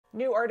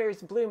New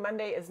Order's Blue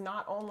Monday is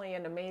not only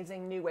an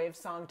amazing new wave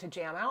song to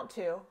jam out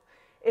to,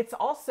 it's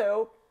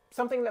also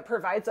something that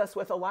provides us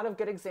with a lot of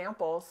good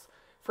examples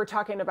for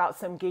talking about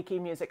some geeky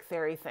music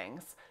theory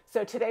things.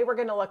 So today we're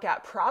going to look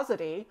at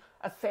prosody,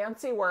 a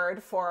fancy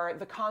word for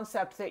the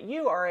concept that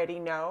you already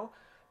know,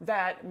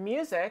 that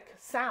music,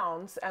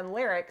 sounds, and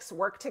lyrics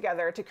work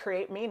together to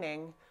create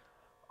meaning.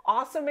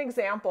 Awesome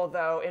example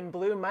though in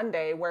Blue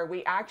Monday where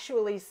we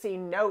actually see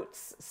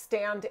notes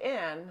stand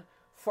in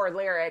for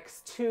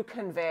lyrics to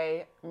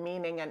convey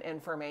meaning and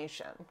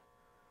information.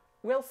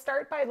 We'll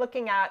start by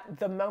looking at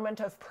the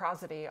moment of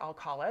prosody, I'll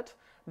call it.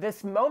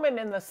 This moment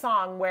in the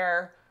song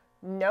where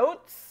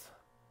notes,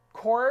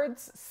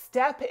 chords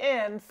step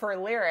in for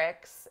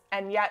lyrics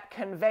and yet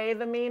convey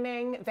the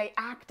meaning. They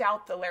act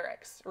out the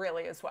lyrics,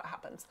 really is what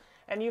happens.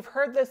 And you've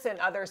heard this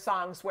in other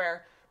songs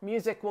where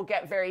music will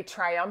get very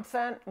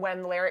triumphant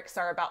when lyrics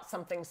are about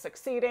something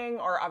succeeding,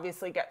 or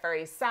obviously get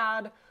very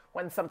sad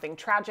when something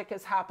tragic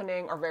is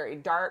happening, or very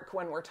dark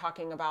when we're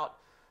talking about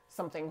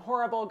something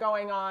horrible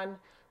going on,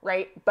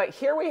 right? But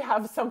here we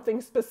have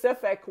something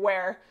specific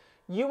where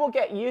you will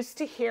get used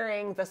to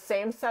hearing the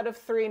same set of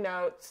three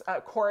notes,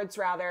 chords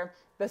rather,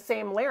 the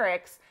same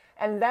lyrics,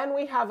 and then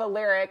we have a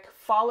lyric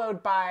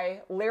followed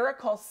by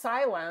lyrical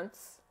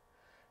silence,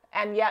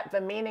 and yet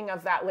the meaning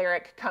of that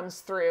lyric comes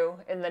through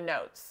in the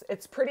notes.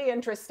 It's pretty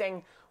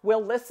interesting.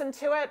 We'll listen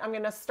to it. I'm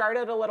going to start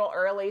it a little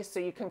early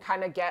so you can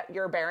kind of get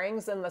your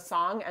bearings in the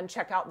song and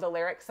check out the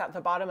lyrics at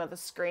the bottom of the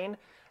screen.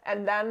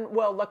 And then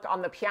we'll look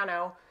on the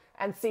piano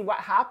and see what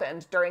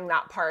happened during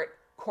that part,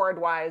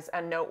 chord-wise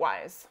and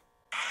note-wise.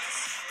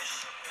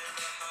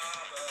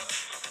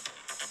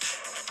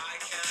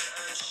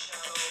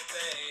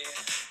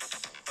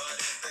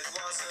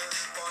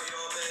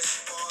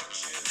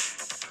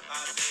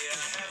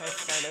 I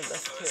started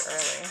this too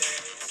early.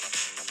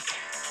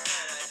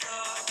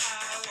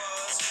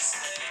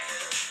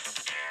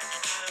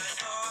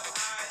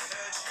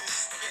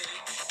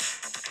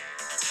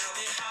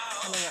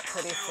 Coming up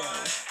pretty soon.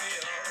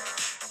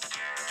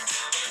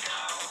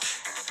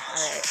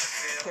 All right,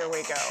 here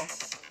we go.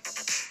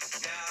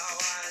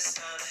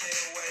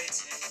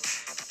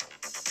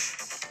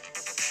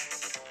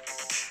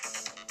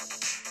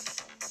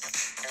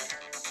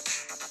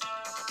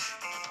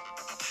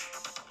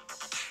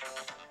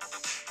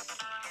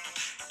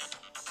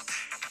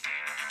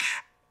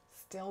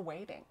 Still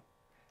waiting.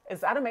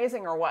 Is that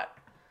amazing or what?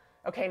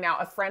 Okay, now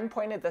a friend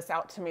pointed this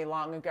out to me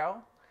long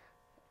ago.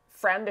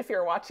 Friend, if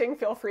you're watching,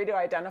 feel free to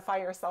identify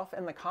yourself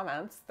in the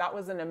comments. That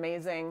was an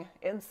amazing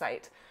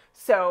insight.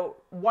 So,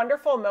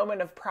 wonderful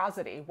moment of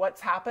prosody.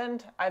 What's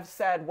happened? I've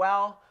said,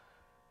 well,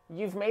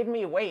 you've made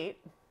me wait.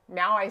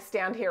 Now I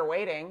stand here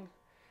waiting.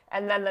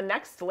 And then the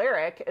next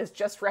lyric is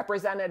just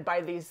represented by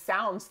these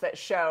sounds that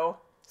show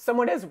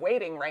someone is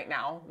waiting right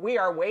now. We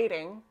are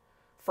waiting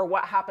for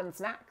what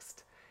happens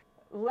next.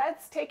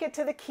 Let's take it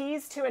to the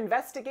keys to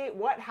investigate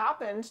what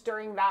happened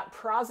during that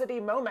prosody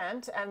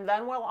moment, and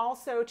then we'll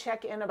also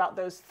check in about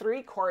those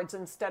three chords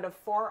instead of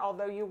four,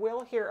 although you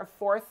will hear a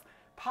fourth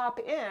pop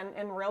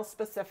in real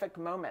specific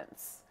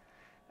moments.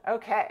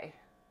 Okay.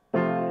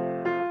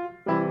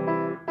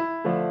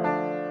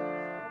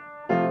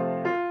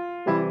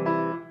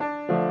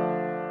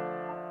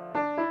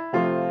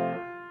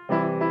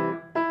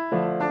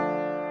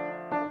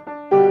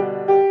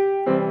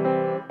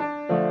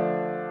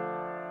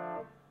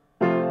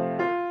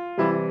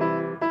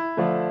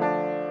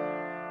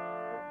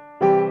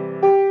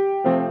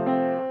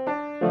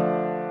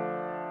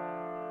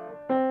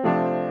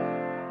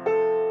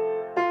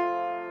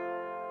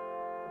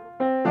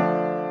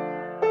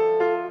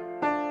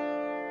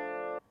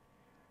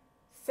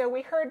 So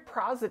we heard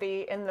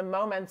prosody in the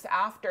moments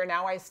after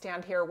Now I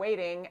Stand Here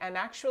Waiting, and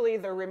actually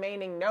the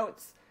remaining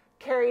notes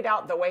carried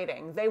out the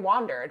waiting. They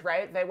wandered,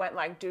 right? They went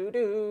like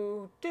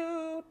do-do,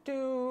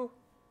 do-do,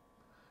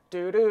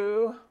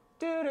 do-do,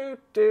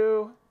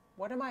 do-do-do.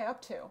 What am I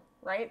up to,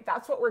 right?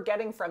 That's what we're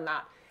getting from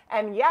that.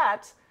 And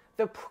yet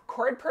the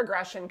chord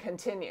progression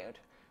continued,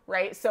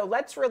 right? So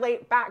let's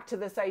relate back to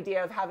this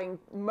idea of having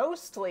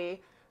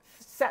mostly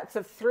sets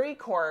of three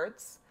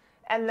chords.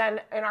 And then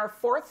in our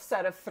fourth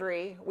set of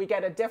three, we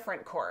get a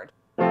different chord.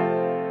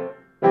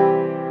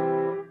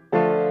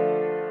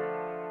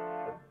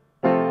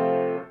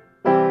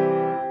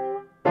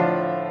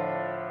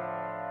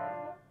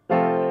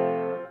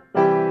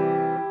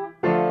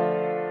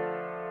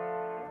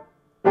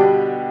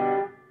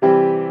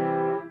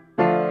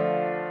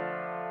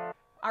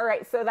 All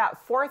right, so that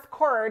fourth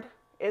chord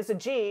is a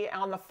G.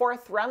 On the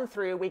fourth run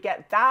through, we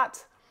get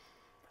that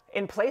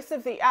in place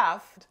of the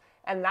F,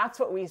 and that's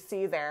what we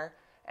see there.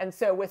 And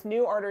so with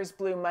New Order's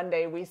Blue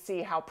Monday, we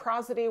see how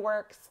prosody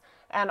works,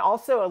 and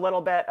also a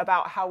little bit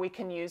about how we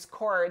can use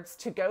chords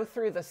to go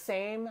through the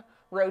same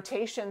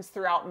rotations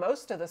throughout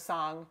most of the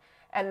song,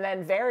 and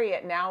then vary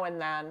it now and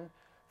then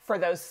for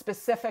those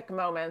specific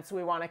moments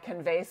we want to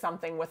convey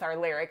something with our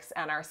lyrics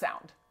and our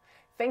sound.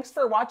 Thanks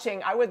for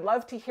watching. I would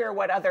love to hear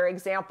what other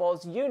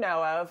examples you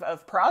know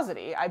of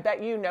prosody. I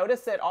bet you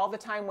notice it all the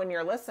time when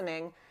you're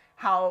listening,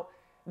 how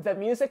the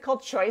musical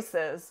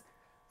choices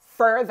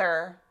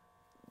further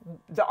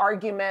the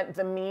argument,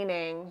 the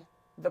meaning,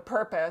 the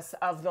purpose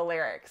of the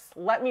lyrics.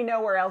 Let me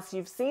know where else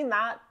you've seen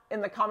that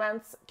in the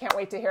comments. Can't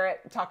wait to hear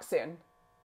it. Talk soon.